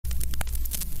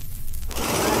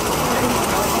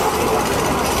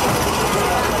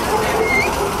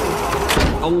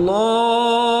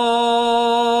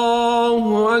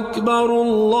أكبر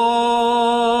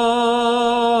الله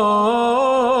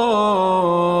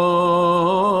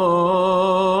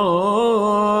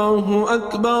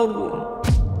أكبر.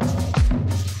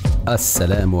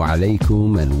 Assalamu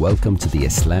alaikum and welcome to the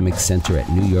Islamic Center at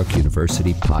New York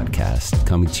University podcast,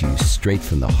 coming to you straight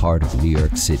from the heart of New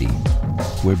York City.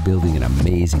 We're building an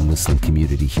amazing Muslim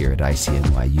community here at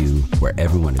ICNYU where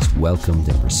everyone is welcomed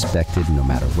and respected no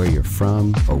matter where you're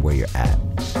from or where you're at.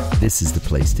 This is the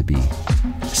place to be.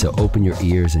 So open your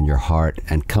ears and your heart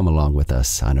and come along with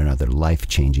us on another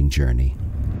life-changing journey.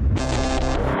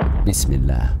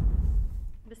 Bismillah.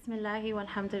 Bismillahi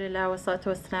walhamdulillah wa salatu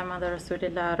wassalamu ala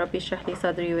rasulillah. Rabbi shrah li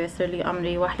sadri wa yassir li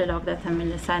amri wahlul 'uqdatan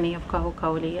min lisani yafqahu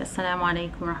qawli. Assalamu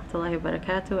alaikum wa rahmatullahi wa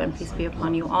barakatuh, and peace be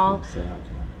upon you all.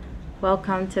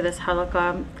 Welcome to this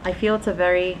halaqah. I feel it's a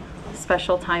very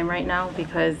special time right now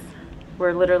because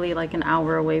we're literally like an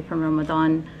hour away from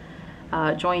Ramadan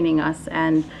joining us,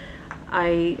 and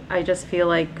I just feel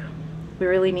like we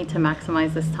really need to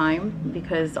maximize this time,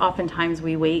 because oftentimes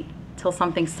we wait till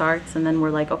something starts and then we're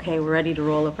like, okay, we're ready to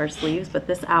roll up our sleeves, but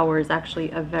this hour is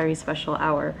actually a very special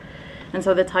hour. And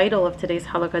so the title of today's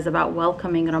halaqah is about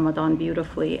welcoming Ramadan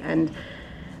beautifully, and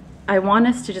I want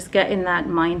us to just get in that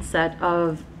mindset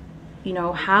of, you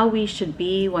know, how we should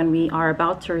be when we are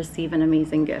about to receive an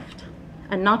amazing gift,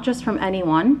 and not just from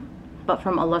anyone, but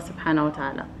from Allah subhanahu wa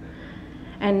ta'ala.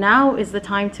 And now is the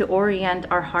time to orient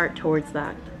our heart towards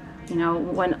that. You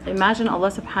know, imagine Allah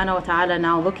subhanahu wa ta'ala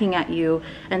now looking at you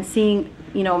and seeing,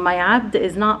 you know, my abd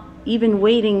is not even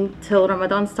waiting till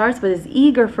Ramadan starts, but is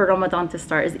eager for Ramadan to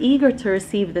start, is eager to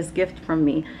receive this gift from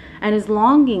me, and is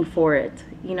longing for it,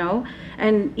 you know.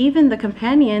 And even the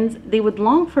companions, they would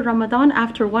long for Ramadan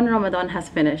after one Ramadan has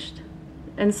finished.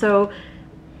 And so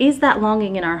is that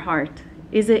longing in our heart?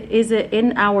 Is it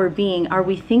in our being? Are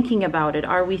we thinking about it?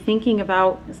 Are we thinking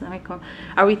about,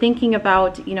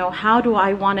 you know, how do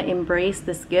I want to embrace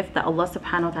this gift that Allah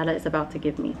subhanahu wa ta'ala is about to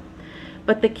give me?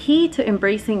 But the key to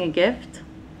embracing a gift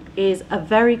is a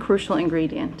very crucial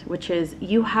ingredient, which is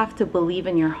you have to believe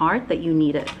in your heart that you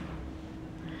need it.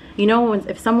 You know,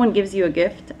 if someone gives you a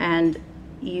gift and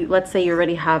you, let's say you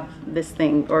already have this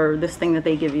thing or this thing that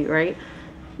they give you, right?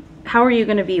 How are you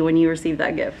going to be when you receive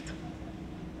that gift?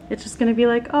 It's just going to be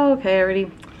like, oh, okay, I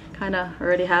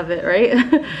already have it, right?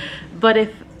 But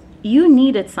if you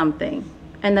needed something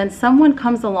and then someone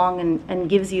comes along and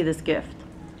gives you this gift,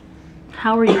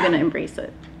 how are you going to embrace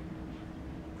it?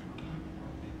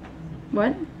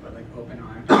 What? Like open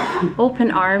arms.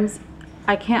 Open arms.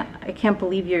 I can't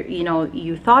believe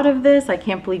you thought of this. I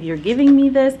can't believe you're giving me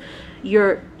this.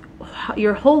 Your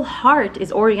whole heart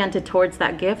is oriented towards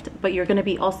that gift, but you're going to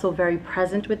be also very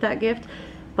present with that gift.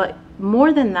 But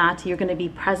more than that, you're going to be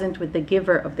present with the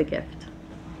giver of the gift.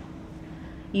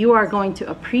 You are going to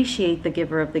appreciate the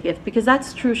giver of the gift, because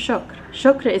that's true shukr.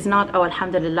 Shukr is not, oh,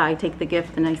 alhamdulillah, I take the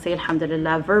gift and I say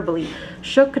alhamdulillah verbally.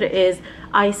 Shukr is,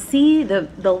 I see the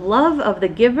love of the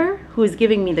giver who is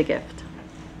giving me the gift.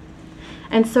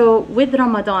 And so with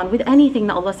Ramadan, with anything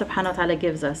that Allah subhanahu wa ta'ala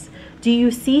gives us, do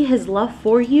you see His love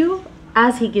for you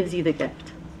as He gives you the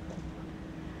gift?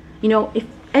 You know, if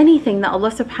anything that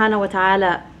Allah subhanahu wa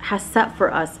ta'ala has set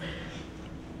for us,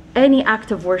 any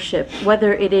act of worship,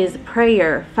 whether it is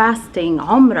prayer, fasting,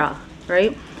 umrah,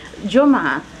 right,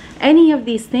 Jum'ah, any of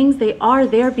these things, they are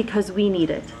there because we need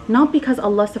it, not because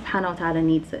Allah subhanahu wa ta'ala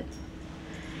needs it.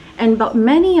 But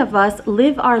many of us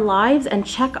live our lives and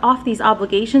check off these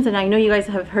obligations, and I know you guys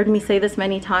have heard me say this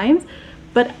many times,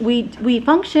 but we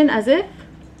function as if,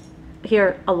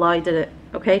 here, Allah, I did it,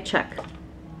 okay, check,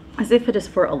 as if it is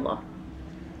for Allah,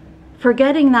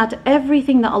 forgetting that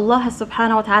everything that Allah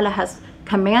subhanahu wa ta'ala has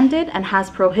commanded and has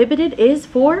prohibited is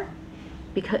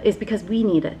because we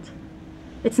need it.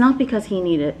 It's not because He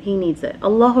needs it.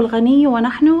 Allahul Ghani wa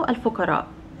nahnu al-fuqara.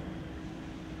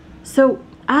 So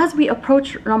as we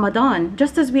approach Ramadan,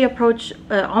 just as we approach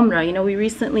Umrah, you know, we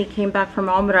recently came back from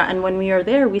Umrah, and when we are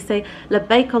there, we say,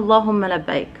 Labbaik Allahumma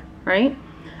labbaik, right?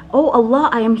 Oh Allah,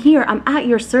 I am here, I'm at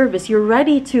your service. You're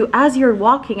ready to, as you're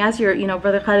walking, as you're, you know,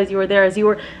 Brother Khalid, you were there, as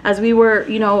we were,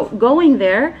 you know, going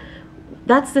there,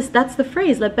 that's the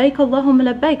phrase, Labbaik Allahumma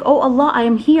labbaik. Oh Allah, I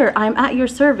am here, I'm at your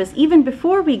service. Even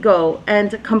before we go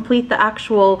and complete the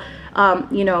actual,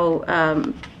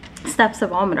 steps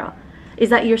of Umrah, is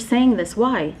that you're saying this.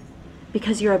 Why?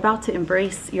 Because you're about to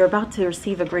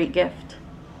receive a great gift.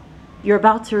 You're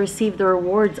about to receive the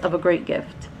rewards of a great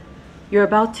gift. You're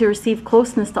about to receive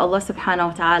closeness to Allah subhanahu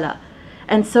wa ta'ala.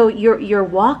 And so you're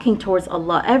walking towards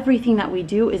Allah. Everything that we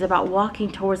do is about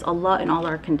walking towards Allah in all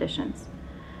our conditions.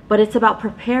 But it's about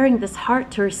preparing this heart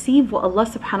to receive what Allah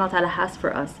subhanahu wa ta'ala has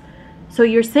for us. So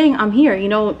you're saying, I'm here. You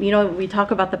know, we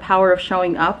talk about the power of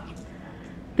showing up.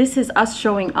 This is us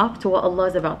showing up to what Allah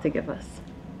is about to give us.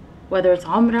 Whether it's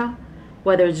Umrah,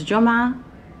 whether it's Jum'ah,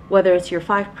 whether it's your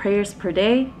 5 prayers per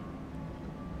day,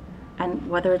 and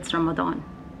whether it's Ramadan.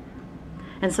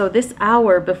 And so this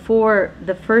hour before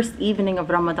the first evening of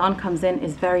Ramadan comes in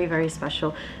is very, very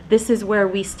special. This is where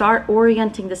we start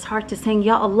orienting this heart to saying,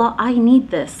 Ya Allah, I need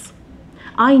this.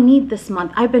 I need this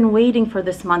month. I've been waiting for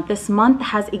this month. This month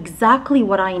has exactly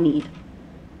what I need.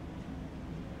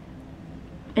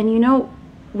 And you know,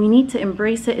 we need to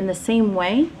embrace it in the same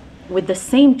way, with the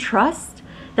same trust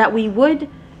that we would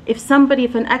if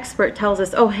an expert tells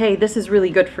us, oh, hey, this is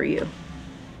really good for you.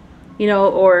 You know,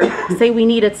 or say we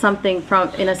needed something from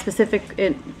a specific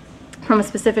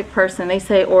person. They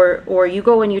say, or you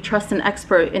go and you trust an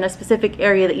expert in a specific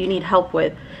area that you need help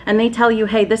with, and they tell you,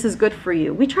 hey, this is good for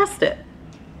you. We trust it.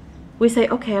 We say,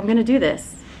 okay, I'm going to do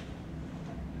this.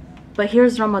 But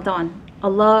here's Ramadan.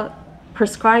 Allah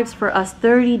prescribes for us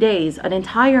 30 days, an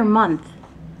entire month,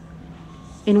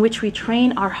 in which we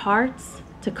train our hearts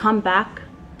to come back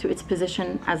to its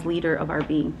position as leader of our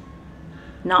being.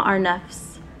 Not our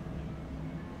nafs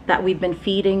that we've been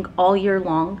feeding all year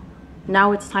long.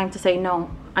 Now it's time to say, no,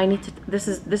 I need to, this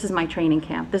is my training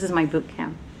camp. This is my boot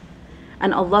camp.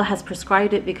 And Allah has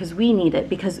prescribed it because we need it,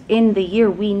 because in the year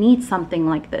we need something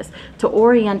like this to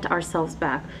orient ourselves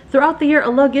back. Throughout the year,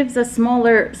 Allah gives us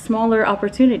smaller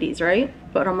opportunities, right?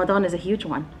 But Ramadan is a huge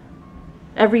one.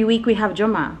 Every week we have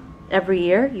Jum'ah. Every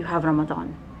year you have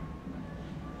Ramadan.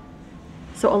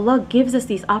 So Allah gives us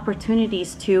these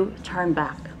opportunities to turn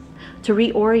back, to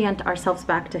reorient ourselves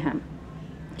back to Him,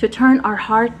 to turn our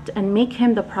heart and make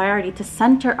Him the priority, to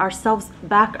center ourselves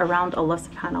back around Allah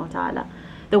subhanahu wa ta'ala,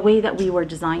 the way that we were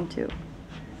designed to.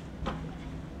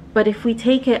 But if we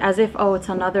take it as if, oh, it's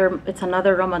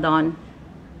another Ramadan,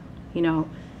 you know,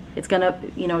 it's gonna,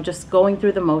 you know, just going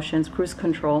through the motions, cruise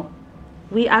control,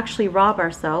 we actually rob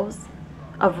ourselves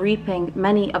of reaping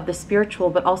many of the spiritual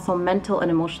but also mental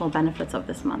and emotional benefits of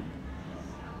this month.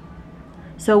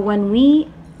 So when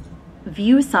we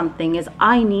view something as,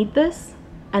 I need this,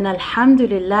 and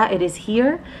alhamdulillah it is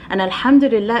here, and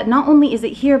alhamdulillah not only is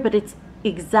it here, but it's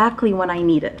exactly when I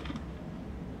need it,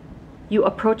 you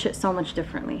approach it so much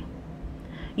differently.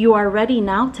 You are ready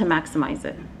now to maximize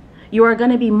it. You are going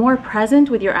to be more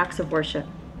present with your acts of worship.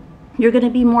 You're going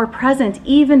to be more present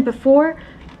even before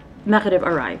Maghrib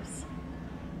arrives.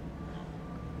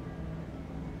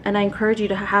 And I encourage you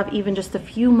to have even just a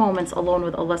few moments alone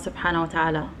with Allah subhanahu wa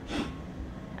ta'ala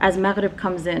as Maghrib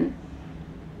comes in,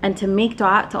 and to make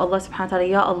dua to Allah subhanahu wa ta'ala,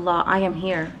 Ya Allah, I am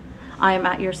here. I am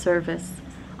at your service.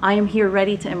 I am here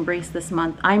ready to embrace this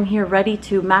month. I am here ready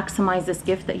to maximize this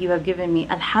gift that you have given me.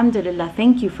 Alhamdulillah,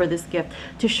 thank you for this gift,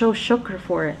 to show shukr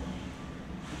for it.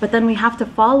 But then we have to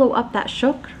follow up that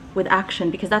shukr with action,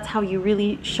 because that's how you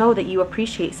really show that you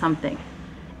appreciate something,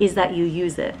 is that you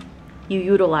use it, you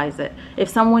utilize it. If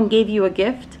someone gave you a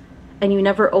gift and you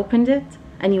never opened it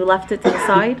and you left it to the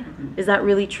side, is that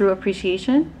really true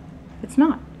appreciation? It's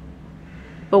not.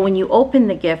 But when you open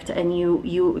the gift and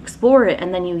you explore it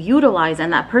and then you utilize,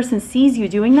 and that person sees you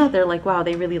doing that, they're like, wow,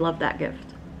 they really love that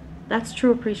gift. That's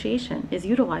true appreciation, is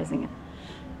utilizing it.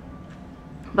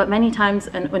 But many times,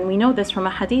 and when we know this from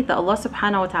a hadith, that Allah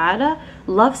subhanahu wa ta'ala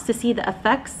loves to see the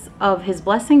effects of His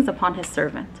blessings upon His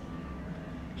servant.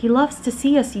 He loves to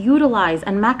see us utilize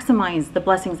and maximize the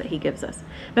blessings that He gives us.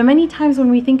 But many times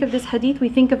when we think of this hadith, we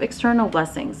think of external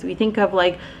blessings. We think of,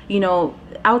 like, you know,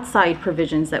 outside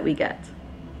provisions that we get.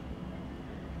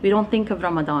 We don't think of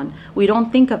Ramadan. We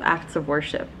don't think of acts of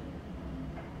worship.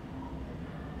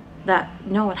 That,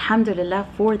 no, alhamdulillah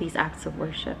for these acts of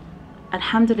worship.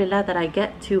 Alhamdulillah that I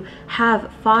get to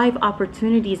have 5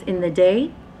 opportunities in the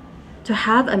day to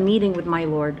have a meeting with my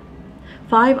Lord.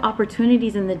 5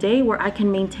 opportunities in the day where I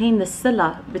can maintain the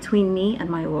sila between me and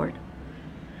my Lord.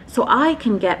 So I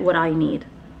can get what I need.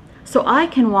 So I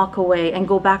can walk away and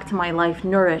go back to my life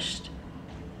nourished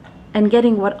and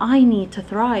getting what I need to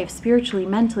thrive spiritually,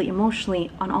 mentally, emotionally,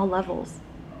 on all levels.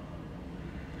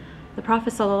 The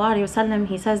Prophet ﷺ,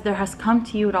 he says, there has come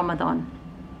to you Ramadan,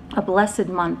 a blessed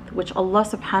month, which Allah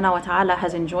subhanahu wa ta'ala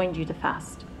has enjoined you to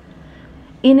fast.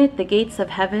 In it, the gates of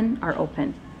heaven are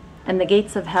open, and the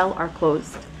gates of hell are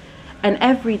closed, and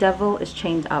every devil is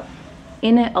chained up.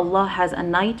 In it, Allah has a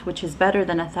night which is better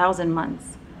than 1,000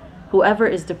 months. Whoever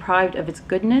is deprived of its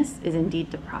goodness is indeed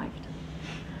deprived.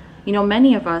 You know,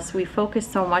 many of us, we focus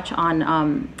so much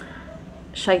on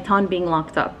shaitan being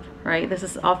locked up, right? This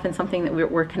is often something that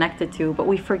we're connected to, but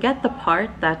we forget the part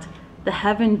that the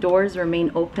heaven doors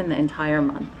remain open the entire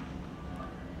month.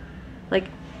 Like,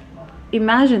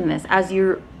 imagine this, as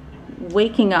you're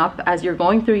waking up, as you're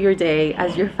going through your day,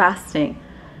 as you're fasting,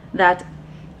 that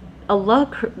Allah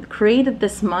created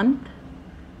this month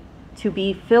to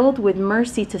be filled with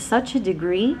mercy to such a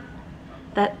degree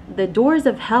that the doors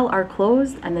of hell are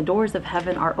closed and the doors of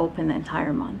heaven are open the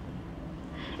entire month.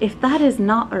 If that is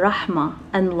not rahmah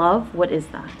and love, what is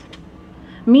that?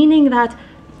 Meaning that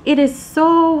it is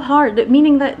so hard,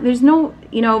 meaning that there's no,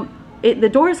 the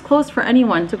door is closed for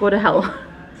anyone to go to hell.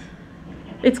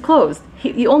 It's closed.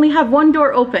 You only have one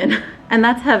door open, and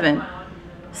that's heaven.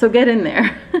 So get in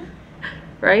there.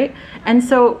 Right? And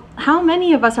so how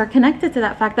many of us are connected to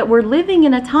that fact that we're living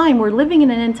in a time, we're living in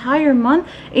an entire month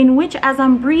in which, as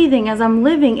I'm breathing, as I'm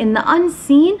living in the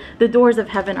unseen, the doors of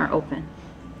heaven are open.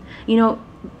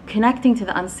 Connecting to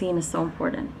the unseen is so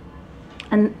important.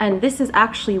 And this is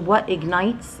actually what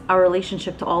ignites our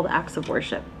relationship to all the acts of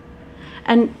worship.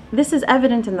 And this is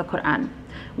evident in the Quran.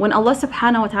 When Allah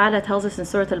subhanahu wa ta'ala tells us in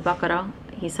Surah Al-Baqarah,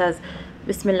 He says,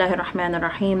 Bismillahir Rahmanir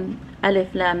Rahim,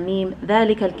 Alif Lam Mim,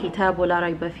 ذَلِكَ الْكِتَابُ لَا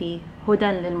رَيْبَ فِيهِ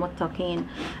هُدًى لِلْمُتَّقِينَ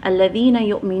الَّذِينَ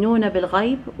يُؤْمِنُونَ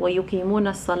بِالْغَيْبِ وَيُقِيمُونَ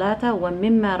الصَّلَاةَ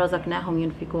وَمِمَّا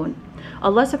رَزَقْنَاهُمْ يُنْفِقُونَ.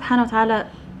 Allah subhanahu wa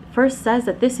ta'ala first says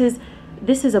that this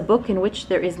is a book in which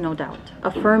there is no doubt,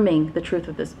 affirming the truth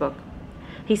of this book.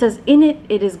 He says, in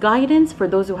it is guidance for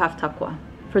those who have taqwa,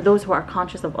 for those who are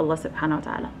conscious of Allah subhanahu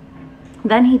wa ta'ala.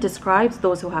 Then He describes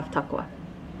those who have taqwa.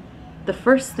 The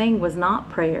first thing was not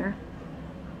prayer,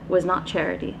 was not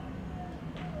charity.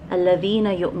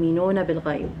 الَّذِينَ يُؤْمِنُونَ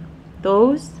بِالْغَيْبِ.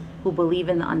 Those who believe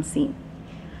in the unseen.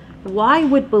 Why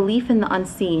would belief in the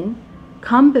unseen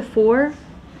come before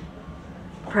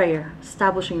prayer,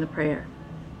 establishing the prayer,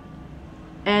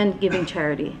 and giving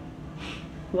charity?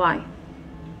 Why?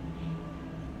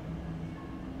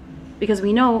 Because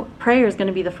we know prayer is going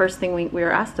to be the first thing we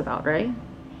are asked about, right?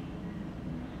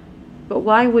 But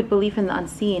why would belief in the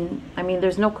unseen?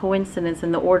 There's no coincidence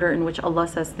in the order in which Allah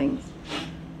says things.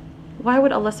 Why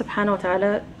would Allah subhanahu wa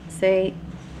ta'ala say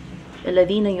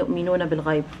الَّذِينَ يُؤْمِنُونَ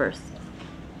بِالْغَيْبِ first?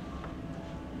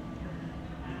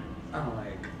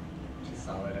 To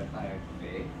solidify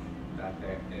faith that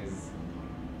there is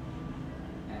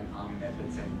an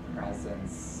omnipotent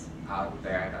presence out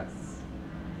there that's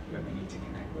what we need to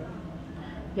connect with.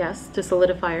 Yes, to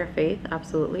solidify our faith,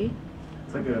 absolutely.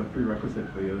 It's like a prerequisite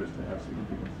for the others to have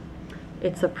significance.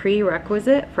 It's a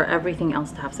prerequisite for everything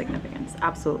else to have significance,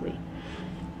 absolutely.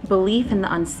 Belief in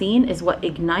the unseen is what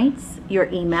ignites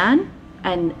your iman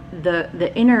and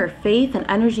the inner faith and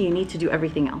energy you need to do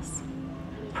everything else.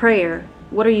 Prayer,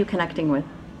 what are you connecting with?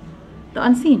 The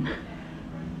unseen.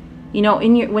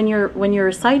 When you're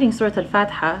reciting Surah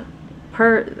Al-Fatiha,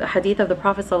 per the hadith of the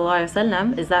Prophet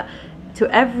ﷺ, is that to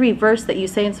every verse that you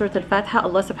say in Surah Al-Fatiha,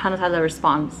 Allah subhanahu wa ta'ala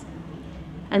responds.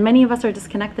 And many of us are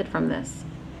disconnected from this.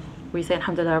 We say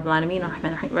Alhamdulillah Rabbil Alameen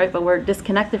Ar-Rahman Ar-Rahim, right? But we're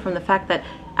disconnected from the fact that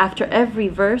after every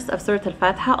verse of Surah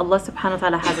Al-Fatiha, Allah subhanahu wa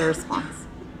ta'ala has a response.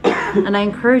 And I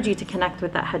encourage you to connect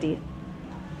with that hadith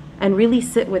and really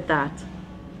sit with that.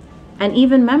 And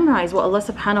even memorize what Allah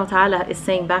subhanahu wa ta'ala is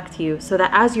saying back to you, so that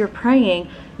as you're praying,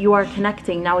 you are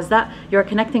connecting. Now, is that you're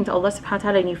connecting to Allah subhanahu wa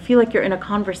ta'ala and you feel like you're in a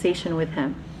conversation with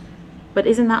Him. But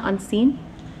isn't that unseen?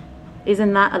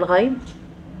 Isn't that al-ghayb?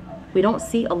 We don't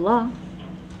see Allah.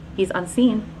 He's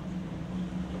unseen.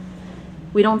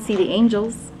 We don't see the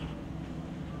angels.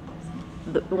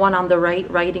 The one on the right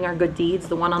writing our good deeds,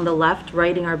 the one on the left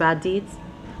writing our bad deeds.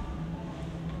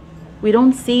 We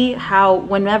don't see how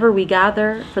whenever we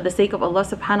gather for the sake of Allah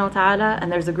subhanahu wa ta'ala,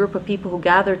 and there's a group of people who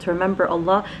gather to remember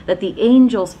Allah, that the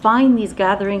angels find these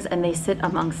gatherings and they sit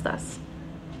amongst us.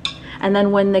 And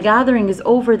then when the gathering is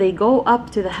over, they go up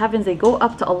to the heavens, they go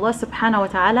up to Allah subhanahu wa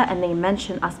ta'ala and they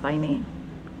mention us by name.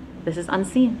 This is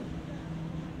unseen.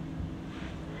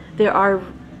 There are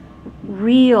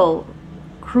real,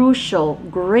 crucial,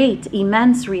 great,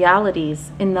 immense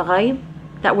realities in the ghaib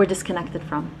that we're disconnected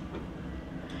from.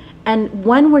 And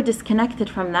when we're disconnected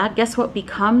from that, guess what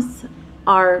becomes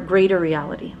our greater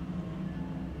reality?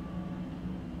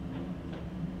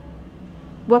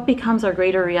 What becomes our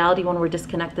greater reality when we're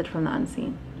disconnected from the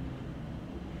unseen?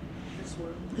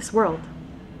 This world.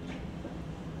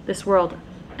 This world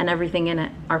and everything in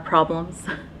it, our problems.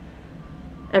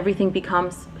 Everything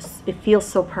becomes, it feels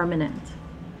so permanent.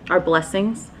 Our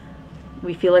blessings,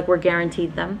 we feel like we're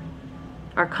guaranteed them.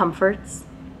 Our comforts,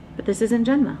 but this isn't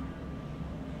Jannah.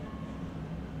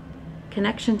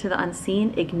 Connection to the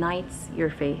unseen ignites your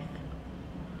faith.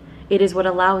 It is what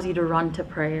allows you to run to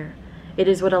prayer. It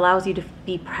is what allows you to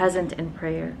be present in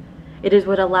prayer. It is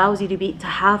what allows you to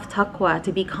have taqwa,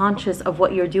 to be conscious of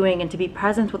what you're doing and to be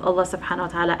present with Allah subhanahu wa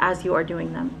ta'ala as you are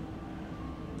doing them.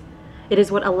 It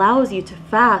is what allows you to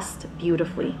fast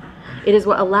beautifully. It is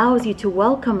what allows you to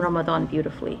welcome Ramadan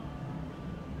beautifully.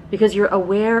 because you're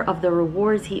aware of the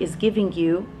rewards He is giving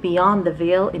you beyond the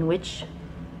veil in which,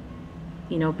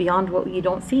 beyond what you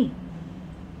don't see.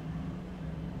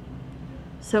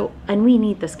 So, and we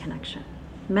need this connection.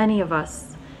 Many of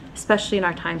us, especially in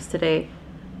our times today,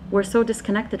 we're so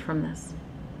disconnected from this.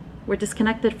 We're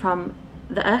disconnected from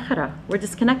the akhirah. We're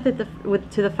disconnected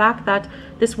to the fact that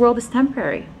this world is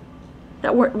temporary.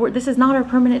 That this is not our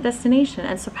permanent destination.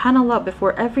 And subhanAllah,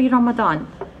 before every Ramadan,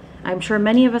 I'm sure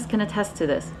many of us can attest to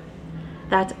this,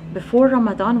 that before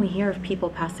Ramadan we hear of people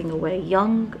passing away,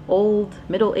 young, old,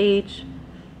 middle age.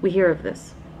 We hear of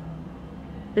this.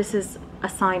 This is a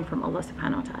sign from Allah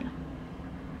subhanahu wa ta'ala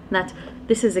that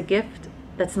this is a gift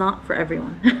that's not for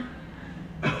everyone.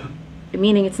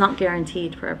 Meaning it's not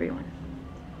guaranteed for everyone.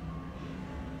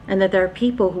 And that there are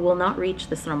people who will not reach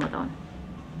this Ramadan.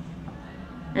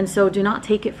 And so do not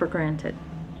take it for granted.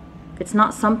 It's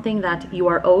not something that you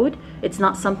are owed. It's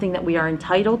not something that we are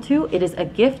entitled to. It is a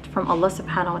gift from Allah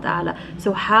subhanahu wa ta'ala.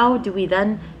 So how do we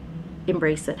then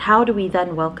embrace it? How do we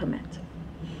then welcome it?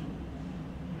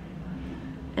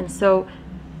 And so,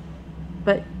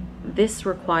 but this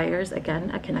requires,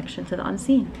 again, a connection to the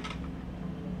unseen,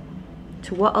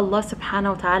 to what Allah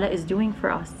subhanahu wa ta'ala is doing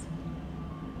for us.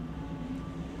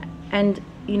 And,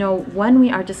 when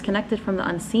we are disconnected from the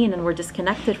unseen, and we're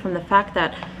disconnected from the fact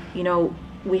that,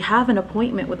 we have an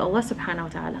appointment with Allah subhanahu wa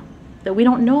ta'ala, that we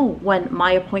don't know when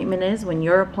my appointment is, when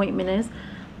your appointment is,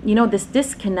 this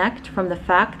disconnect from the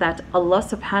fact that Allah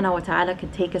subhanahu wa ta'ala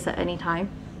could take us at any time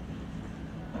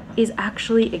is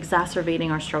actually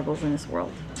exacerbating our struggles in this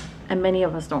world. And many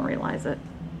of us don't realize it.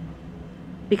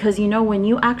 Because when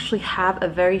you actually have a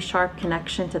very sharp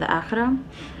connection to the akhirah,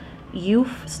 you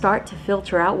start to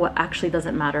filter out what actually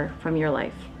doesn't matter from your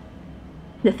life.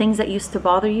 The things that used to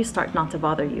bother you start not to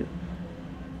bother you.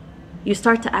 You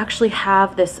start to actually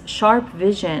have this sharp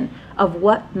vision of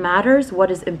what matters,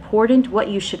 what is important, what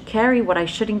you should carry, what I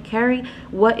shouldn't carry,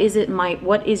 what is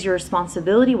your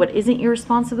responsibility, what isn't your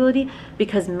responsibility.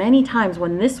 Because many times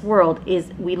when this world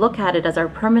we look at it as our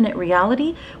permanent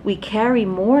reality, we carry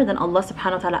more than Allah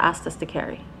subhanahu wa ta'ala asked us to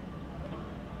carry.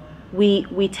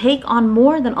 We take on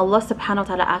more than Allah subhanahu wa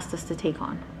ta'ala asked us to take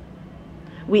on.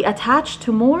 We attach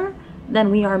to more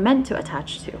than we are meant to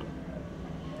attach to.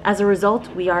 As a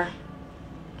result, we are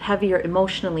heavier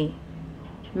emotionally,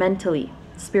 mentally,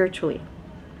 spiritually.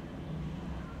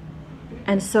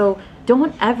 And so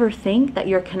don't ever think that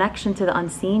your connection to the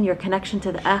unseen, your connection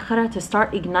to the akhirah, to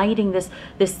start igniting this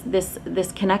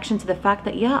connection to the fact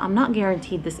that, I'm not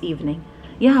guaranteed this evening.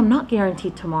 I'm not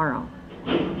guaranteed tomorrow.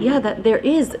 That there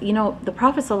is, the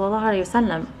Prophet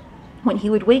ﷺ, when he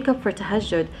would wake up for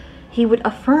tahajjud, he would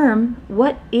affirm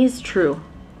what is true.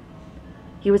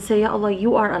 He would say, Ya Allah,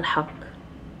 you are al-haq,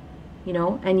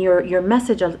 and your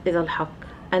message is al-haq,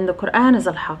 and the Quran is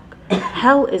al-haq,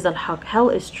 hell is al-haq, hell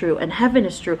is true, and heaven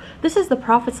is true. This is the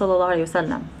Prophet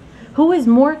ﷺ. Who is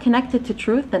more connected to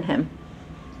truth than him?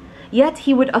 Yet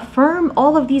he would affirm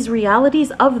all of these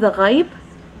realities of the ghaib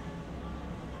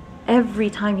every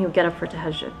time he would get up for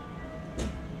tahajjud.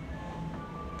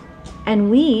 And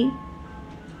we,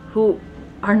 who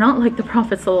are not like the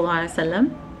Prophet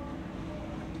ﷺ,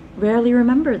 rarely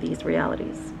remember these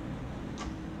realities.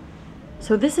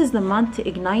 So this is the month to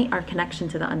ignite our connection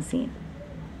to the unseen,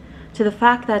 to the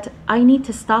fact that I need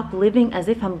to stop living as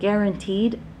if I'm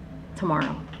guaranteed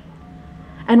tomorrow.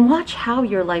 And watch how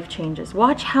your life changes.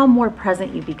 Watch how more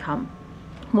present you become.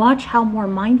 Watch how more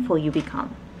mindful you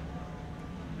become.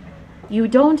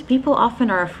 People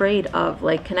often are afraid of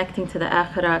connecting to the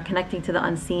akhirah, connecting to the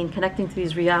unseen, connecting to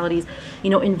these realities,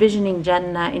 envisioning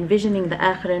Jannah, envisioning the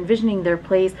akhirah, envisioning their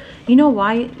place. You know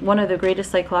why one of the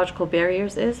greatest psychological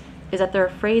barriers is that they're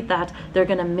afraid that they're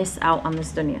going to miss out on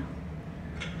this dunya.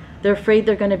 They're afraid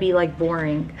they're going to be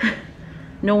boring.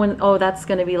 No one, that's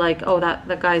going to be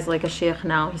that guy's like a sheikh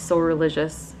now, he's so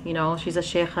religious, she's a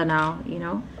sheikha now,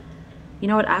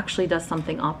 it actually does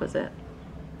something opposite.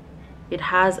 It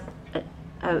has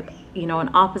an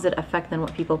opposite effect than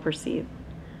what people perceive.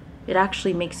 It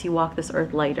actually makes you walk this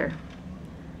earth lighter.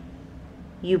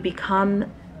 You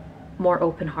become more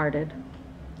open-hearted.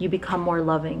 You become more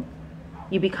loving.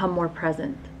 You become more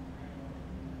present.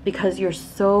 Because you're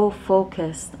so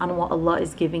focused on what Allah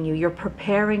is giving you. You're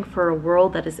preparing for a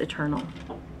world that is eternal.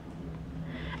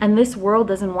 And this world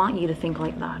doesn't want you to think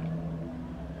like that.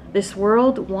 This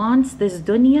world wants this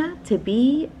dunya to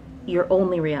be your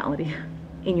only reality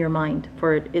in your mind,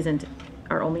 for it isn't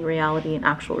our only reality and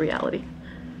actual reality.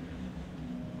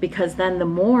 Because then the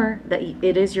more that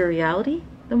it is your reality,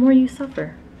 the more you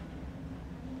suffer.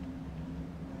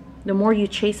 The more you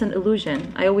chase an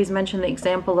illusion. I always mention the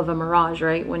example of a mirage,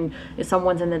 right? When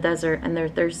someone's in the desert and they're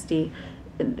thirsty,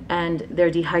 and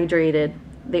they're dehydrated,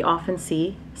 they often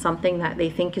see something that they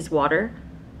think is water,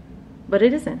 but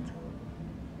it isn't.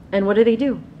 And what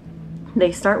do?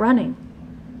 They start running.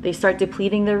 They start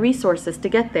depleting their resources to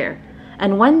get there.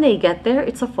 And when they get there,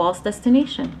 it's a false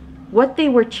destination. What they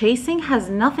were chasing has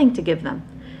nothing to give them,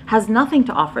 has nothing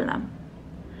to offer them.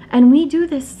 And we do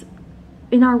this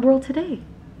in our world today.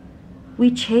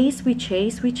 We chase,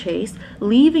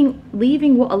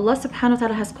 leaving what Allah subhanahu wa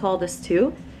ta'ala has called us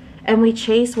to, and we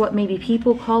chase what maybe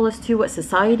people call us to, what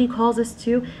society calls us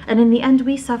to, and in the end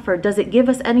we suffer. Does it give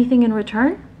us anything in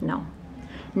return? No.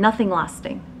 Nothing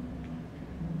lasting.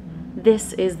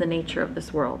 This is the nature of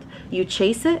this world. You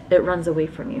chase it, it runs away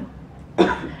from you.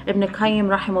 Ibn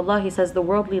Qayyim rahimahullah, he says the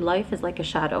worldly life is like a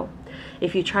shadow.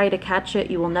 If you try to catch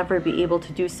it, you will never be able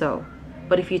to do so.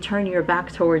 But if you turn your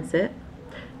back towards it,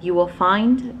 you will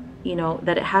find,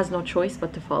 that it has no choice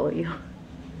but to follow you.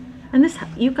 And this,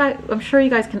 you guys, I'm sure you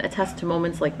guys can attest to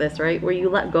moments like this, right? Where you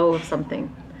let go of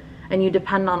something and you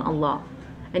depend on Allah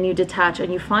and you detach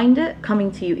and you find it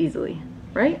coming to you easily,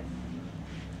 right?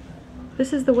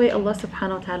 This is the way Allah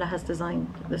subhanahu wa ta'ala has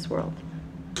designed this world.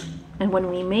 And when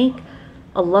we make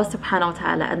Allah subhanahu wa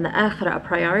ta'ala and the akhirah a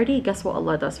priority, guess what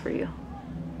Allah does for you?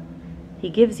 He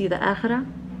gives you the akhirah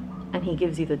and He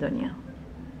gives you the dunya.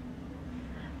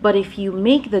 But if you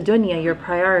make the dunya your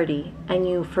priority and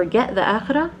you forget the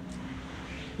akhirah,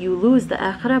 you lose the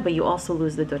akhirah, but you also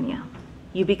lose the dunya.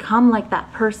 You become like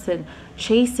that person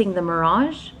chasing the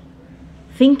mirage,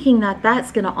 thinking that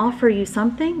that's going to offer you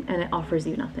something, and it offers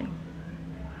you nothing.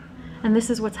 And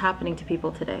this is what's happening to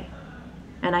people today.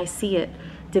 And I see it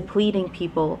depleting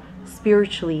people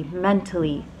spiritually,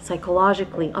 mentally,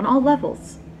 psychologically, on all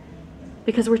levels.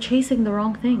 Because we're chasing the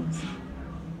wrong things.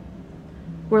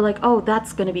 We're like, oh,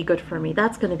 that's going to be good for me.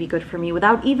 That's going to be good for me.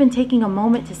 Without even taking a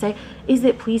moment to say, is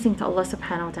it pleasing to Allah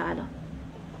subhanahu wa ta'ala?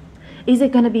 Is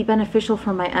it going to be beneficial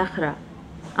for my akhirah?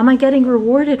 Am I getting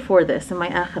rewarded for this in my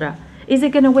akhirah? Is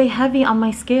it going to weigh heavy on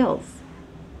my scales?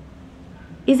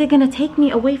 Is it going to take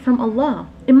me away from Allah?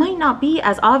 It might not be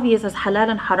as obvious as halal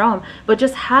and haram, but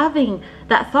just having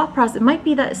that thought process, it might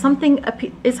be that something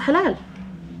is halal.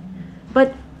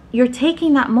 But you're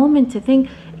taking that moment to think,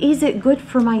 is it good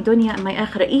for my dunya and my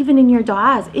akhirah? Even in your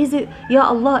du'as, is it, Ya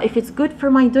Allah, if it's good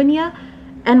for my dunya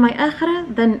and my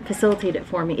akhirah, then facilitate it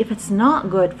for me. If it's not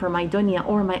good for my dunya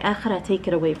or my akhirah, take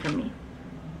it away from me.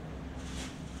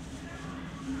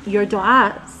 Your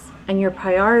du'as and your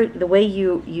the way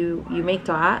you make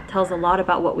dua tells a lot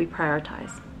about what we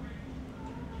prioritize.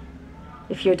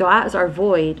 If your du'as are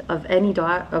void of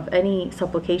any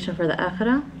supplication for the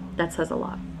akhirah, that says a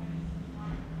lot.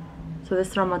 So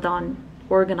this Ramadan,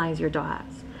 organize your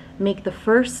du'as. Make the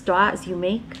first du'as you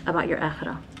make about your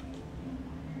akhirah.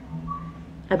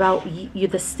 About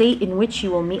the state in which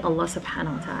you will meet Allah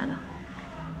subhanahu wa ta'ala.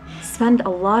 Spend a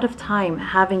lot of time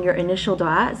having your initial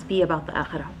du'as be about the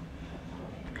akhirah.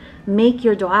 Make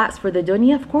your du'as for the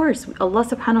dunya, of course. Allah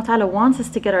subhanahu wa ta'ala wants us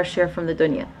to get our share from the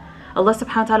dunya. Allah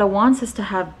subhanahu wa ta'ala wants us to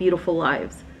have beautiful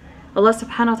lives. Allah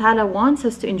subhanahu wa ta'ala wants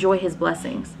us to enjoy His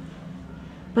blessings.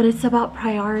 But it's about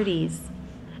priorities.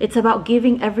 It's about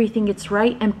giving everything its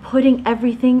right and putting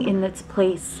everything in its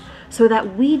place so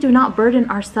that we do not burden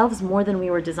ourselves more than we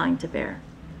were designed to bear.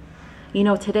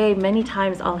 Today, many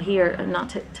times I'll hear, in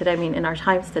our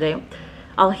times today,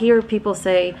 I'll hear people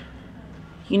say,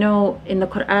 in the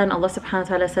Quran, Allah subhanahu wa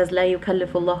ta'ala says, لَا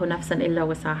يُكَلِّفُ اللَّهُ نَفْسًا إِلَّا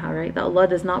وَسَعَهَا, right? That Allah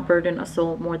does not burden a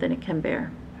soul more than it can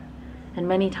bear. And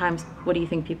many times, what do you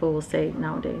think people will say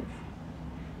nowadays?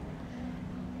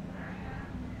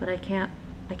 But I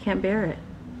can't bear it.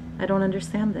 I don't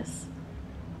understand this.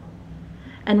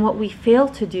 And what we fail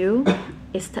to do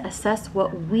is to assess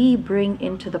what we bring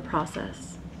into the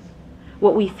process.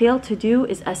 What we fail to do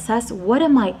is assess, what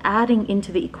am I adding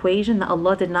into the equation that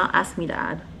Allah did not ask me to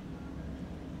add?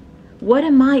 What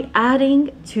am I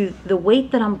adding to the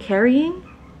weight that I'm carrying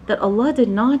that Allah did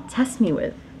not test me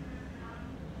with?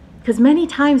 Because many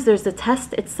times there's the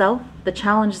test itself, the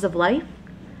challenges of life,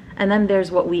 and then there's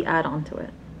what we add onto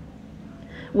it.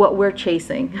 What we're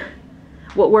chasing,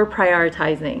 what we're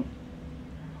prioritizing,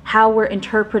 how we're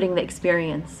interpreting the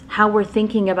experience, how we're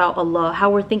thinking about Allah, how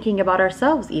we're thinking about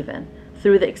ourselves even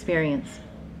through the experience.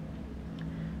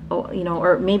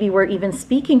 Or maybe we're even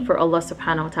speaking for Allah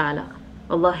subhanahu wa ta'ala.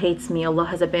 Allah hates me, Allah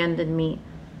has abandoned me.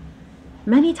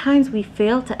 Many times we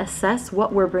fail to assess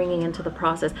what we're bringing into the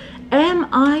process. Am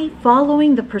I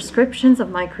following the prescriptions of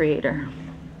my Creator?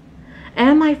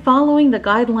 Am I following the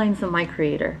guidelines of my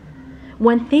Creator?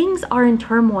 When things are in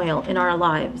turmoil in our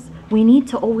lives, we need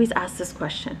to always ask this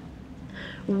question.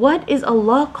 What is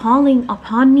Allah calling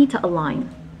upon me to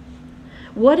align?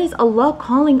 What is Allah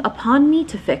calling upon me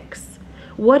to fix?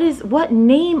 What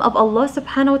name of Allah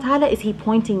subhanahu wa ta'ala is He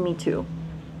pointing me to?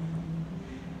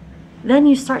 Then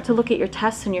you start to look at your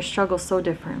tests and your struggles so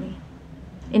differently.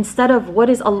 Instead of what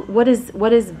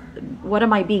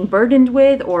am I being burdened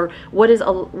with, or what is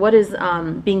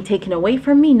being taken away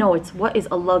from me? No, it's what is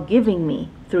Allah giving me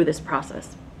through this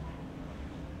process.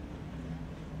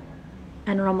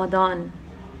 And Ramadan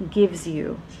gives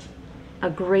you a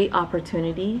great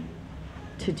opportunity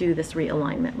to do this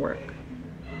realignment work,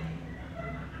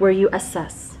 where you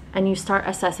assess and you start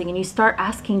assessing and you start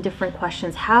asking different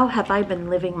questions. How have I been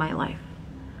living my life?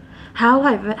 How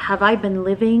have I been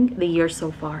living the year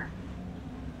so far?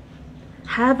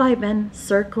 Have I been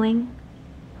circling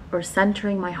or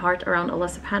centering my heart around Allah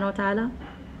subhanahu wa ta'ala?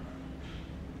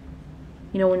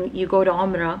 You know, when you go to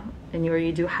Umrah and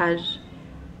you do Hajj,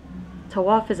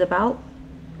 Tawaf is about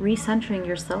recentering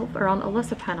yourself around Allah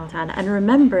subhanahu wa ta'ala and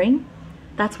remembering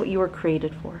that's what you were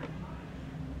created for.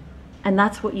 And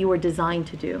that's what you were designed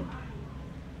to do.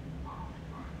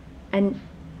 And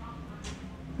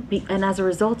as a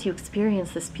result, you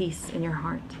experience this peace in your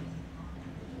heart.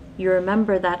 You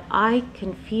remember that I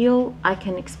can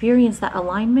experience that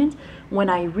alignment when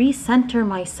I recenter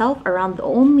myself around the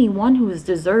only one who is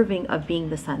deserving of being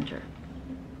the center.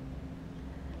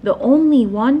 The only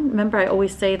one, remember I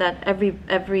always say that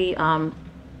everybody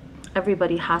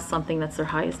has something that's their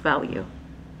highest value.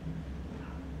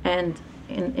 And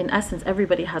in essence,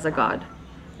 everybody has a God.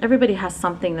 Everybody has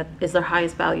something that is their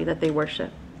highest value that they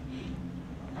worship.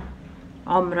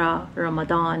 Umrah,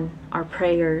 Ramadan, our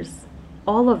prayers,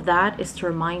 all of that is to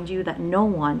remind you that no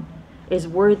one is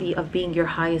worthy of being your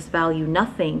highest value.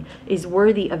 Nothing is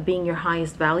worthy of being your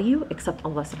highest value except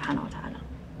Allah subhanahu wa ta'ala.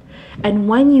 And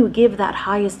when you give that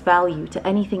highest value to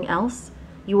anything else,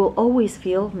 you will always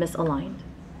feel misaligned.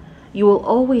 You will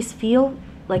always feel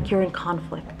like you're in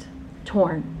conflict,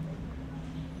 torn,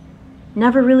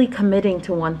 never really committing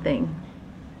to one thing.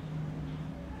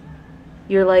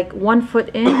 You're like 1 foot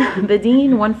in the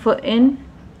deen, 1 foot in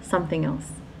something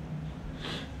else.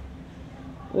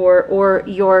 Or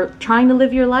you're trying to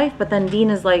live your life, but then deen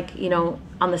is like,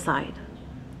 on the side.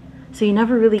 So you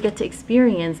never really get to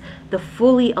experience the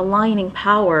fully aligning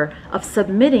power of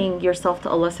submitting yourself to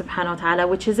Allah subhanahu wa ta'ala,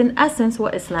 which is in essence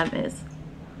what Islam is.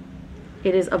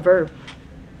 It is a verb.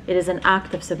 It is an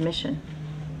act of submission.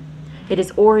 It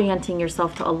is orienting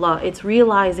yourself to Allah. It's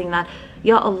realizing that,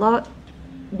 Ya Allah,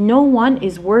 no one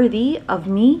is worthy of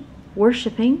me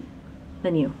worshiping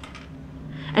than you.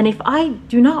 And if I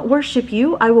do not worship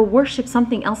you, I will worship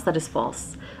something else that is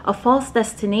false. A false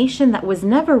destination that was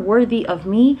never worthy of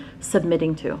me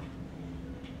submitting to.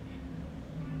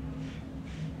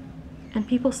 And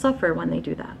people suffer when they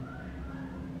do that.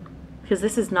 Because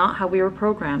this is not how we were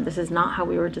programmed. This is not how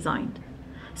we were designed.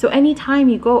 So anytime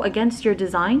you go against your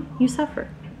design, you suffer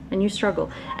and you struggle.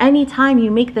 Anytime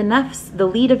you make the nafs the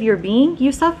lead of your being,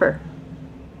 you suffer.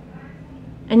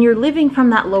 And you're living from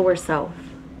that lower self.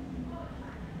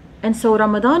 And so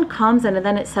Ramadan comes and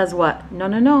then it says what?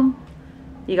 No.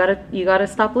 You gotta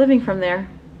stop living from there.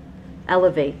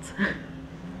 Elevate.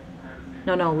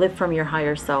 No, live from your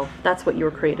higher self. That's what you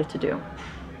were created to do.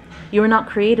 You were not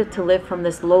created to live from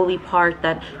this lowly part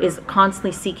that is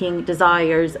constantly seeking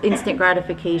desires, instant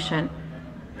gratification.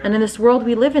 And in this world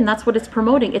we live in, that's what it's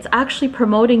promoting. It's actually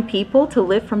promoting people to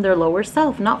live from their lower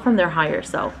self, not from their higher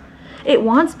self. It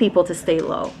wants people to stay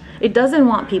low. It doesn't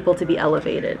want people to be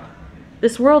elevated.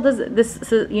 This world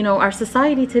our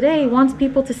society today wants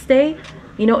people to stay,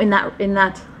 in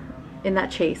that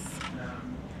chase.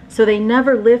 So they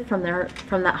never live from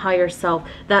that higher self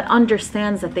that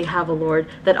understands that they have a Lord,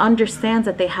 that understands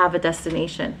that they have a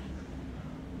destination.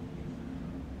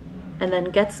 And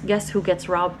then guess who gets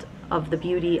robbed of the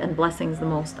beauty and blessings the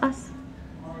most? Us.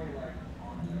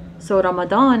 So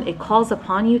Ramadan, it calls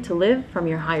upon you to live from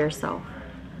your higher self,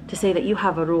 to say that you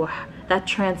have a ruh that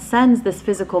transcends this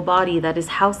physical body that is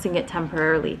housing it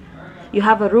temporarily. You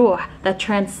have a ruh that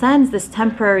transcends this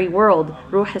temporary world.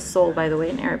 Ruh is soul, by the way,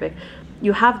 in Arabic.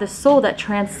 You have the soul that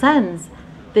transcends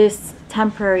this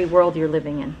temporary world you're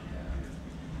living in.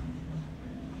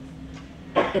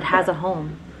 It has a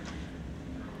home.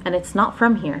 And it's not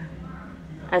from here.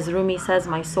 As Rumi says,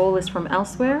 my soul is from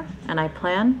elsewhere, and I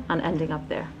plan on ending up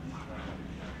there.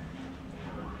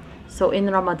 So in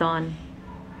Ramadan,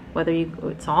 whether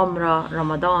it's Umrah,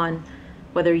 Ramadan,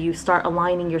 whether you start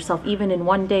aligning yourself, even in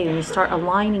one day, when you start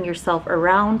aligning yourself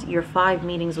around your 5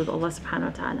 meetings with Allah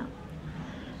subhanahu wa ta'ala,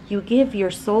 you give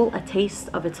your soul a taste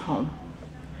of its home.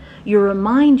 You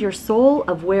remind your soul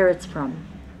of where it's from.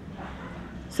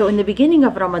 So in the beginning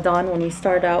of Ramadan, when we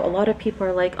start out, a lot of people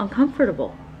are like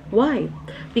uncomfortable. Why?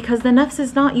 Because the nafs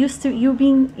is not used to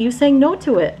you saying no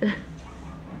to it.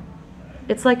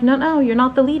 It's like, no, you're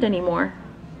not the lead anymore.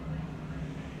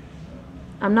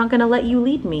 I'm not going to let you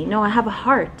lead me. No, I have a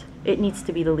heart. It needs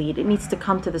to be the lead. It needs to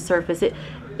come to the surface.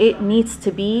 It needs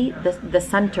to be the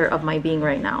center of my being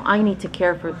right now. I need to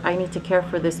care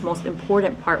for this most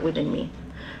important part within me.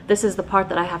 This is the part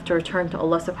that I have to return to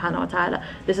Allah subhanahu wa ta'ala.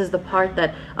 This is the part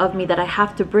of me that I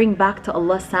have to bring back to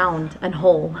Allah sound and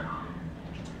whole.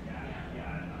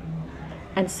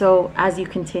 And so as you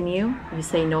continue, you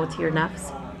say no to your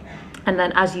nafs. And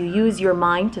then as you use your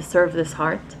mind to serve this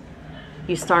heart,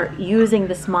 you start using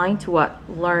this mind to what?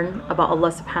 Learn about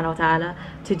Allah subhanahu wa ta'ala,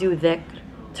 to do dhikr,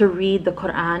 to read the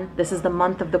Quran. This is the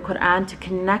month of the Quran, to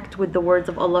connect with the words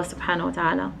of Allah subhanahu wa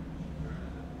ta'ala.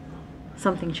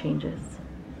 Something changes.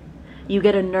 You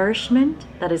get a nourishment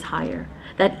that is higher.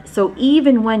 So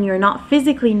even when you're not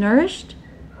physically nourished,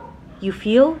 you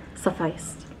feel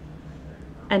sufficed.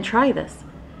 And try this.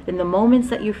 In the moments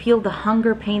that you feel the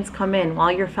hunger pains come in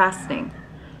while you're fasting,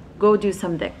 go do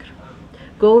some dhikr.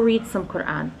 Go read some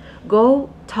Quran. Go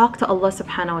talk to Allah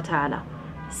subhanahu wa ta'ala.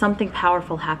 Something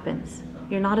powerful happens.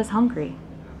 You're not as hungry.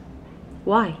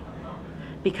 Why?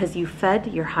 Because you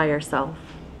fed your higher self.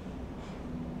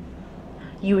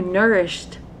 You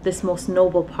nourished this most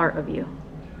noble part of you.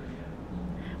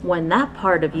 When that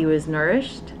part of you is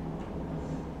nourished,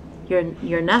 your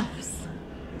nafs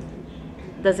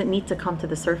doesn't need to come to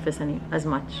the surface as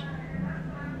much.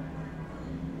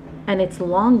 And its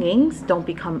longings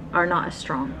are not as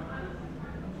strong.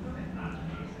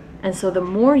 And so the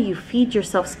more you feed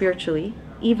yourself spiritually,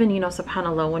 even,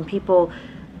 subhanAllah, when people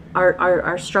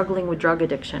are struggling with drug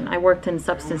addiction. I worked in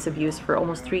substance abuse for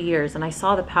almost 3 years, and I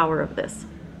saw the power of this.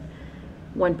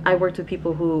 When I worked with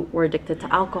people who were addicted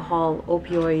to alcohol,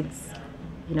 opioids,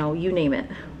 you name it.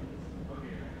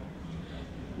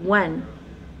 When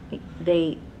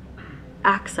they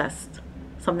accessed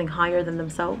something higher than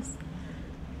themselves,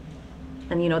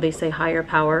 and they say higher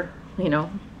power,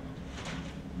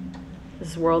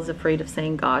 this world's afraid of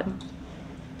saying God.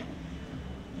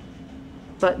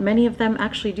 But many of them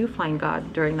actually do find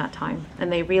God during that time,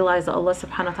 and they realize that Allah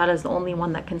subhanahu wa ta'ala is the only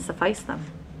one that can suffice them.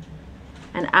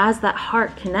 And as that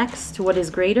heart connects to what is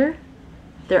greater,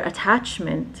 their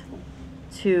attachment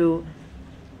to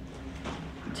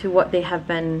what they have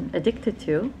been addicted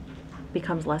to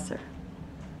becomes lesser.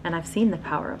 And I've seen the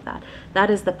power of that. That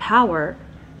is the power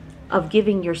of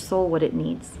giving your soul what it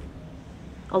needs.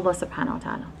 Allah subhanahu wa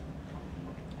ta'ala.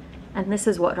 And this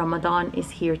is what Ramadan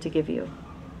is here to give you.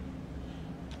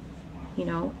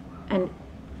 And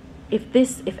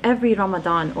if every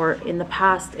Ramadan, or in the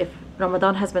past, if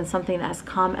Ramadan has been something that has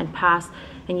come and passed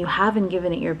and you haven't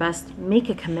given it your best, make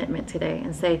a commitment today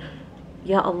and say,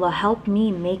 Ya Allah, help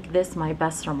me make this my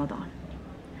best Ramadan.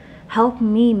 Help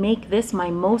me make this my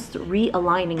most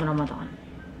realigning Ramadan.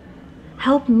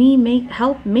 Help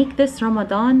make this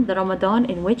Ramadan the Ramadan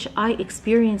in which I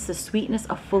experience the sweetness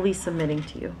of fully submitting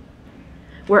to you.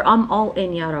 Where I'm all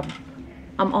in, Ya Rab.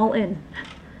 I'm all in.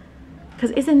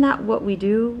 Because isn't that what we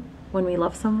do when we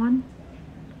love someone?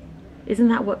 Isn't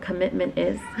that what commitment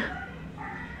is?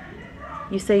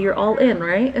 You say you're all in,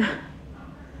 right?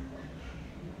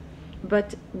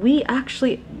 But we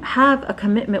actually have a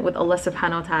commitment with Allah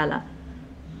subhanahu wa ta'ala.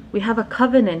 We have a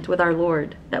covenant with our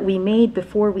Lord that we made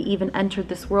before we even entered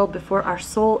this world, before our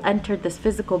soul entered this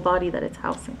physical body that it's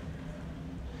housing.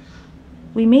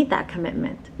 We made that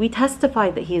commitment. We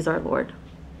testified that He is our Lord.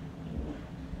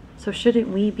 So shouldn't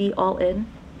we be all in?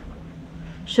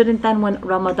 Shouldn't then when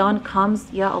Ramadan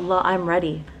comes, Ya Allah, I'm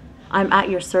ready. I'm at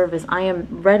your service. I am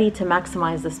ready to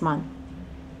maximize this month.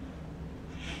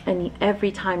 And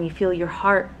every time you feel your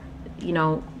heart,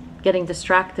 getting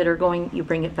distracted or going, you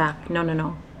bring it back.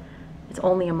 No. It's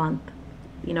only a month,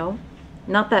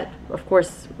 Not that, of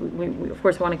course, we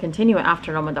want to continue it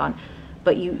after Ramadan.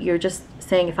 But you're just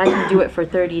saying, if I can do it for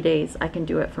 30 days, I can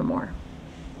do it for more.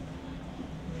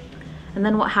 And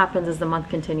then what happens as the month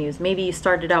continues? Maybe you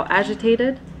started out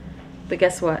agitated, but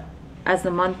guess what? As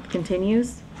the month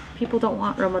continues, people don't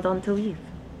want Ramadan to leave.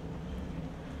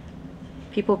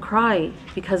 People cry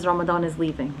because Ramadan is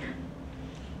leaving.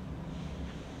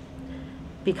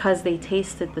 Because they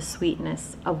tasted the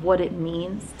sweetness of what it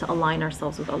means to align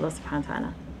ourselves with Allah subhanahu wa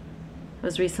ta'ala. I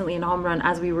was recently in Umrah, and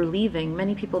as we were leaving,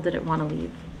 many people didn't want to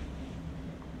leave.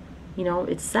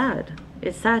 It's sad.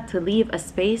 It's sad to leave a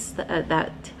space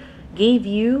that gave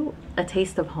you a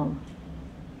taste of home.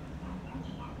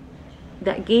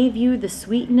 That gave you the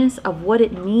sweetness of what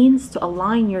it means to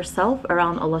align yourself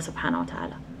around Allah subhanahu wa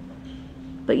ta'ala.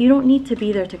 But you don't need to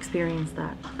be there to experience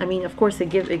that. Of course it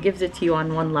gives it to you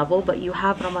on one level, but you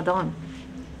have Ramadan.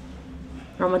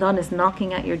 Ramadan is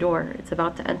knocking at your door. It's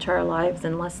about to enter our lives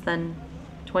in less than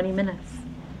 20 minutes.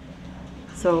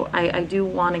 So I do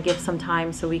want to give some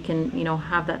time so we can,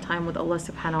 have that time with Allah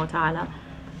subhanahu wa ta'ala.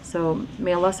 So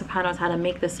may Allah subhanahu wa ta'ala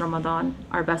make this Ramadan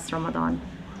our best Ramadan.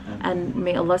 And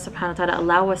may Allah subhanahu wa ta'ala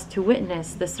allow us to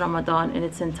witness this Ramadan in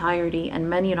its entirety and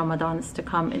many Ramadans to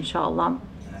come, inshallah.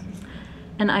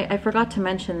 And I forgot to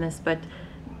mention this, but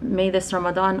may this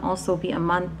Ramadan also be a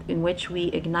month in which we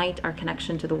ignite our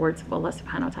connection to the words of Allah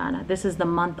subhanahu wa ta'ala. This is the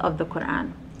month of the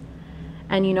Quran.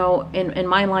 And in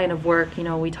my line of work,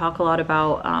 we talk a lot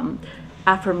about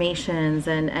affirmations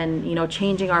and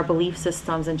changing our belief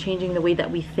systems and changing the way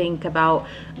that we think about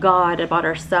God, about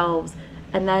ourselves.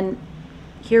 And then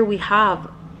here we have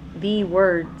the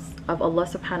words of Allah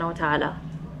subhanahu wa ta'ala.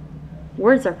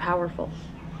 Words are powerful.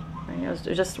 Right? I was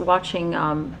just watching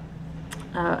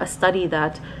a study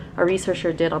that a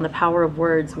researcher did on the power of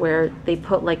words, where they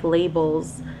put like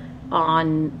labels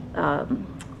on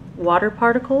water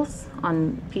particles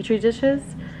on petri dishes,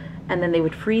 and then they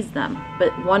would freeze them.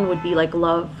 But one would be like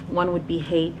love, one would be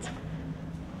hate.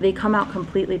 They come out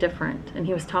completely different. And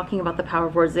he was talking about the power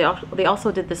of words. They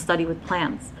also did this study with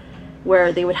plants,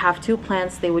 where they would have two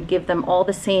plants, they would give them all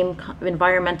the same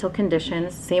environmental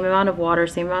conditions, same amount of water,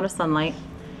 same amount of sunlight,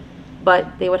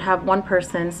 but they would have one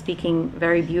person speaking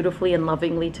very beautifully and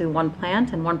lovingly to one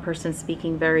plant, and one person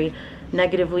speaking very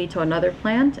negatively to another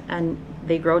plant, and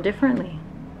they grow differently.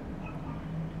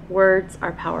 Words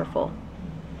are powerful.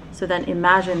 So then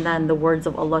imagine then the words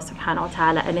of Allah subhanahu wa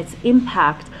ta'ala and its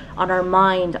impact on our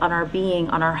mind, on our being,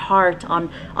 on our heart, on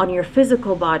your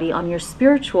physical body, on your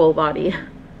spiritual body,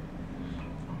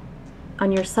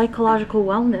 on your psychological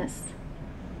wellness.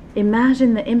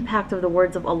 Imagine the impact of the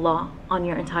words of Allah on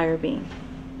your entire being.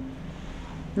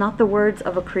 Not the words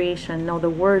of a creation, no, the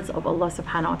words of Allah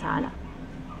subhanahu wa ta'ala.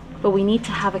 But we need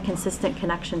to have a consistent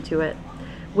connection to it,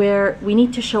 where we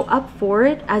need to show up for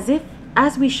it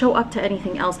as we show up to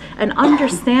anything else, and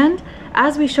understand,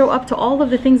 as we show up to all of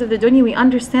the things of the dunya, we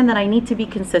understand that I need to be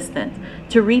consistent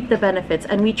to reap the benefits,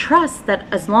 and we trust that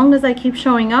as long as I keep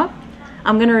showing up,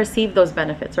 I'm going to receive those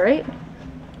benefits, right?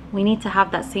 We need to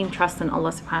have that same trust in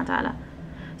Allah subhanahu wa ta'ala.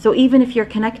 So even if you're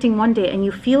connecting one day and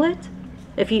you feel it,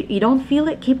 if you don't feel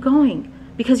it, keep going,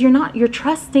 because you're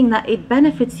trusting that it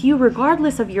benefits you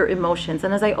regardless of your emotions.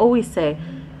 And as I always say,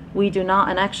 we do not,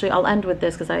 and actually I'll end with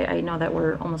this because I know that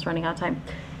we're almost running out of time.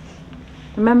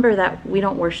 Remember that we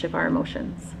don't worship our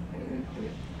emotions.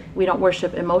 We don't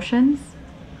worship emotions.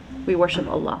 We worship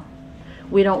Allah.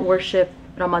 We don't worship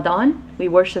Ramadan. We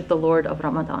worship the Lord of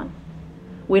Ramadan.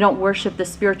 We don't worship the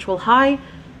spiritual high.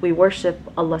 We worship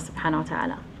Allah subhanahu wa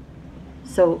ta'ala.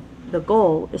 So the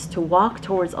goal is to walk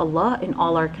towards Allah in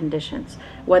all our conditions,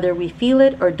 whether we feel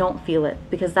it or don't feel it,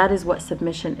 because that is what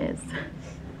submission is.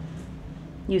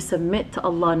 You submit to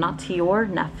Allah, not to your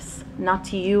nafs, not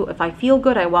to you. If I feel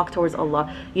good, I walk towards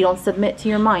Allah. You don't submit to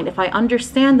your mind. If I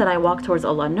understand, then I walk towards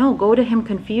Allah. No, go to Him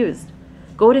confused.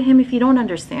 Go to Him if you don't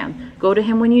understand. Go to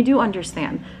Him when you do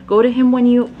understand. Go to Him when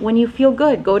you feel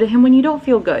good. Go to Him when you don't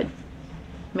feel good.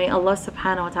 May Allah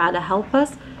subhanahu wa ta'ala help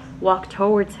us walk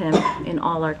towards Him in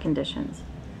all our conditions.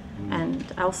 And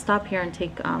I'll stop here and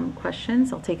take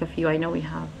questions. I'll take a few. I know we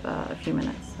have a few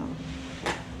minutes. So.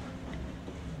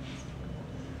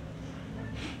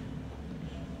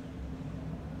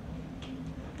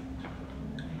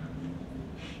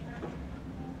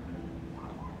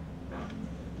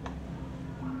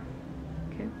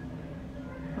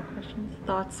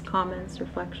 Thoughts, comments,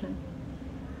 reflection?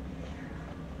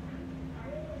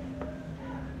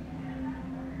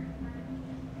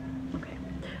 Okay.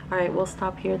 All right, we'll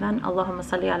stop here then. Allahumma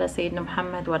salli ala Sayyidina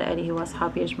Muhammad wa ala alihi wa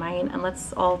ashabihi ajma'in. And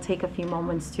let's all take a few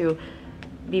moments to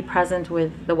be present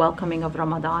with the welcoming of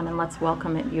Ramadan, and let's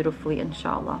welcome it beautifully,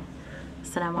 inshallah.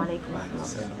 Assalamu alaikum.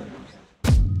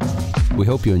 We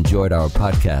hope you enjoyed our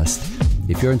podcast.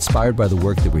 If you're inspired by the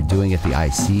work that we're doing at the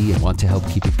IC and want to help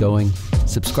keep it going,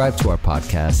 subscribe to our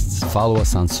podcasts, follow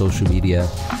us on social media,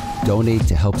 donate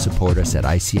to help support us at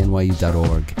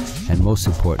ICNYU.org, and most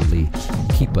importantly,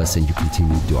 keep us in your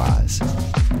continued du'as.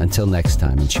 Until next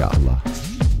time, inshallah.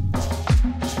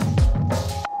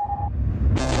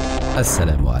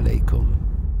 Assalamu alaikum.